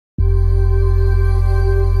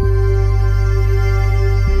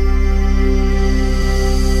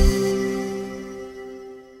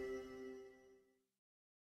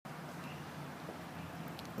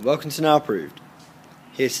Welcome to Now Approved.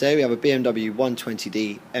 Here today we have a BMW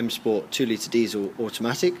 120D M Sport 2-litre diesel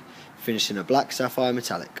automatic finished in a black sapphire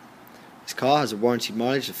metallic. This car has a warranted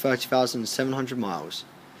mileage of 30,700 miles.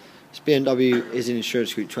 This BMW is in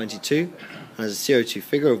Insurance Group 22 and has a CO2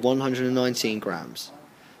 figure of 119 grams.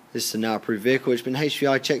 This is a Now Approved vehicle which has been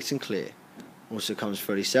HPI checked and clear. Also comes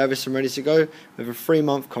fully serviced and ready to go with a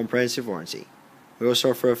 3-month comprehensive warranty. We also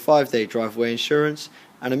offer a 5-day drive-away insurance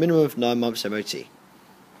and a minimum of 9 months MOT.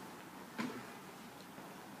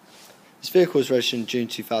 This vehicle was registered in June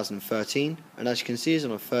 2013 and as you can see is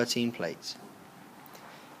on a 13 plate.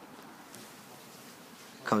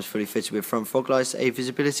 Comes fully fitted with front fog lights to aid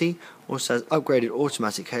visibility, also has upgraded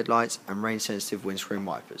automatic headlights and rain sensitive windscreen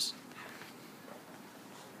wipers.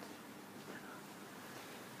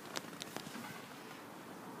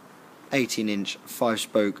 "18-inch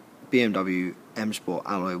 5-spoke BMW M Sport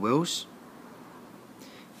alloy wheels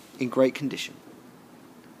in great condition.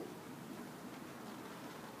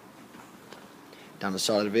 Down the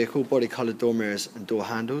side of the vehicle, body coloured door mirrors and door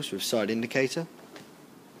handles with side indicator.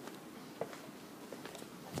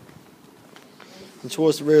 And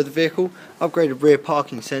towards the rear of the vehicle, upgraded rear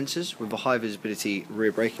parking sensors with a high visibility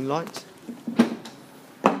rear braking light.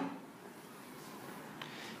 A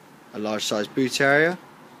large size boot area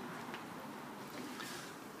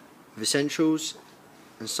with essentials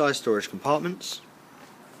and side storage compartments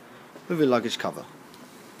with a luggage cover.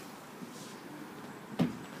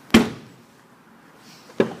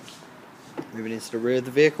 Moving into the rear of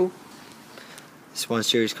the vehicle, this 1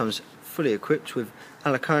 Series comes fully equipped with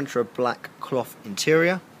Alcantara black cloth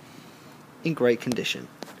interior in great condition.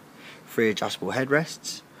 3 adjustable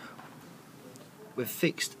headrests with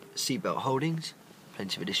fixed seatbelt holdings,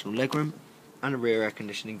 plenty of additional legroom and a rear air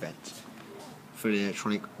conditioning vent. Fully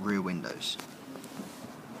electronic rear windows.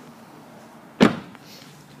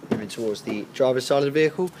 Moving towards the driver's side of the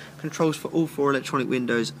vehicle, controls for all 4 electronic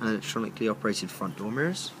windows and electronically operated front door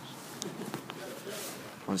mirrors.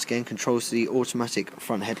 Once again, controls to the automatic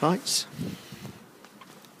front headlights.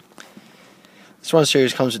 This 1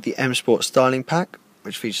 Series comes with the M Sport styling pack,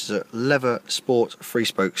 which features a leather sport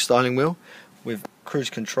 3-spoke styling wheel with cruise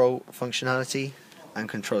control functionality and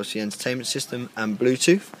controls to the entertainment system and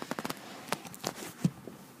Bluetooth.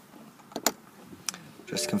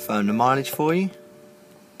 Just to confirm the mileage for you.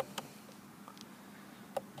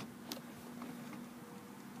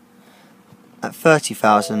 At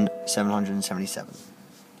 30,777.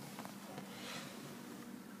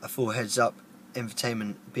 A full heads-up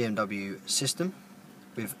infotainment BMW system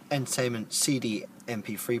with entertainment CD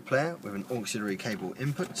MP3 player with an auxiliary cable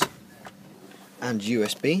input and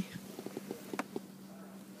USB.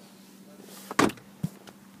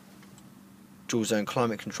 Dual zone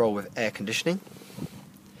climate control with air conditioning.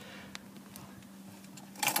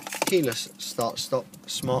 Keyless start-stop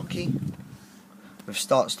smart key with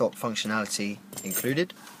start-stop functionality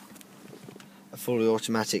included. A fully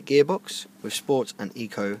automatic gearbox with sport and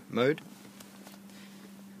eco mode.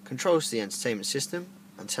 Controls to the entertainment system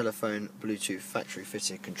and telephone Bluetooth factory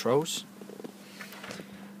fitted controls.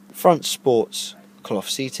 Front sports cloth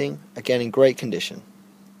seating, again in great condition.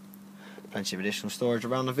 Plenty of additional storage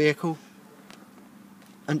around the vehicle.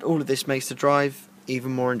 And all of this makes the drive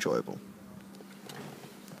even more enjoyable.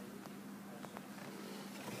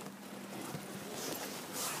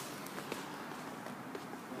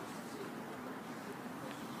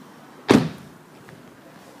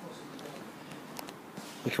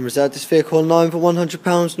 You can reserve this vehicle online for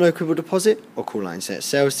 £100, no quibble deposit, or call our internet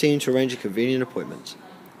sales team to arrange a convenient appointment.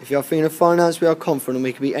 If you are thinking of finance, we are confident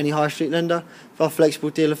we can be any high street lender with our flexible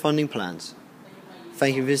dealer funding plans.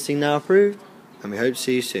 Thank you for visiting Now Approved, and we hope to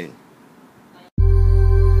see you soon.